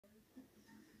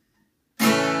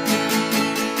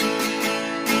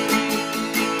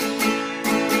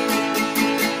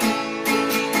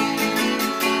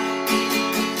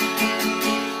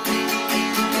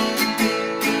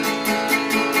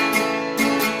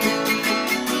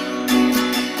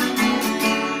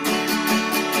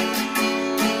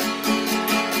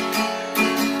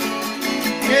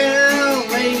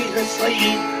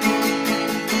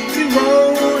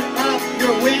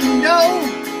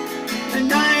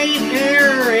night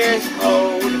air is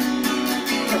cold,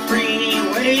 the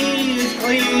freeway is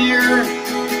clear.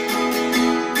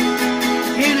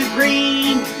 In a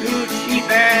green Gucci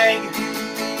bag,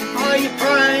 all your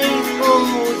prized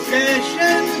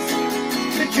possessions,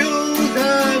 the jewels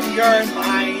of your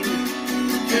mind,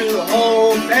 to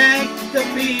hold back the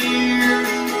fears.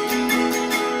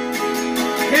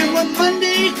 And when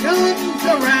Monday comes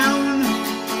around,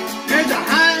 there's a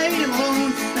high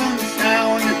lonesome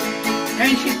sound,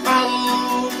 and she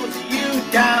follows you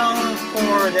down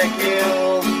for the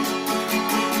kill.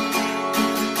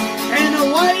 And a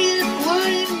white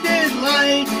blinded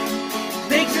light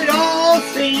makes it all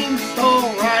seem so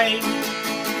right,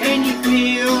 and you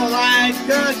feel like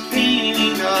the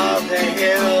king of the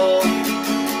hill.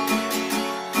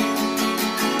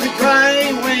 The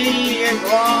driveway is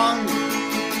long,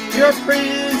 your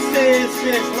princess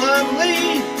is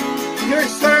lovely, your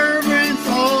servants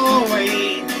all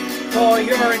wait for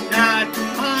your knock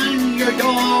on your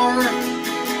door.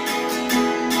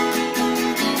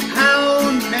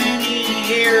 How many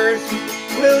years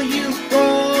will you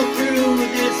crawl through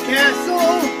this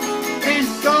castle and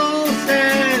so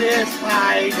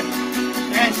satisfied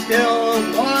and still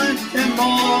wanting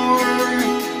more?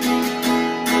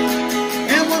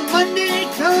 And when Monday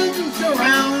comes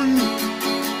around,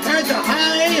 there's a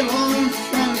high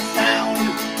lonesome sound,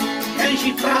 and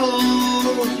she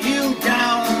follows you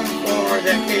down for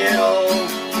the kill.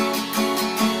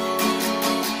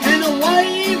 And a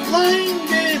white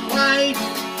blinded light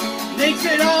makes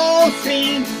it all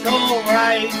seem so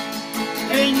right,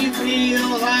 and you feel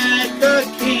like the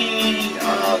king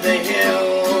of the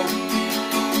hill.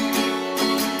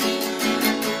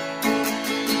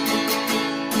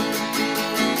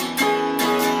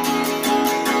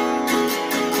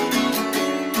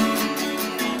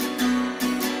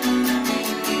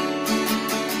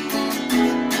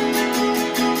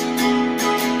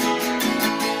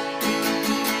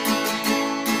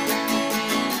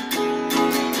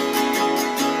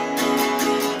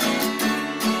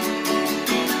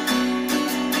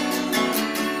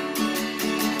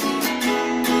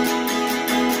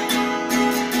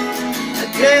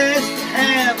 Guests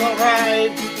have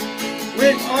arrived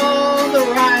with all the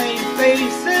right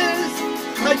faces,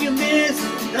 but you missed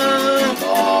the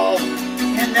ball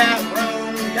in that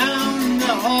room down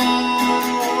the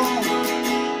hall.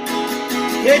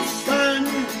 It's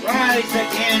sunrise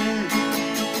again,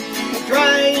 the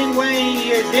driveway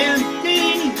is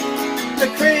empty, the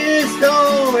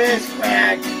crystal is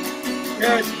cracked,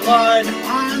 there's blood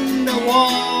on the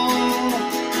wall.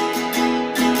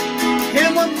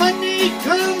 And when Monday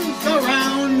comes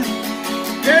around,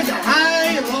 there's a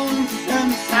high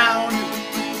lonesome sound,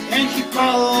 and she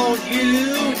follows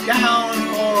you down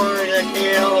for the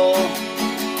kill.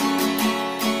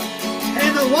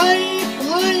 And the white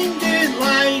blinded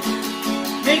light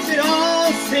makes it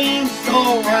all seem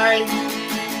so right,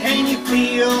 and you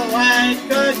feel like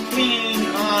the king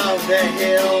of the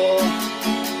hill.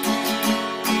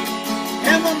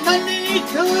 And when Monday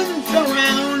comes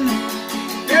around,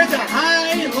 there's a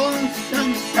high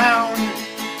lonesome sound,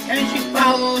 and she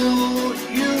follows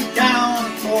you down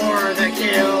for the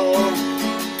kill.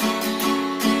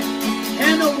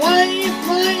 And the white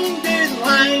blinded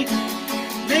light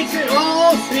makes it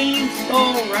all seem so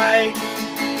right,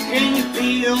 and you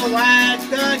feel like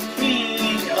the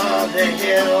king of the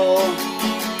hill.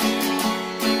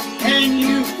 And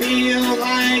you feel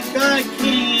like the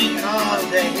king of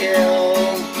the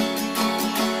hill.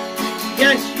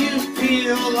 Yes, you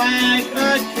feel like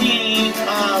a king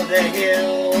of the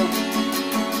hill.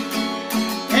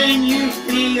 And you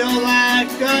feel like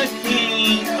a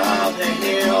king of the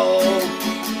hill.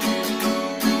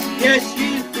 Yes,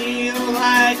 you feel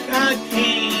like a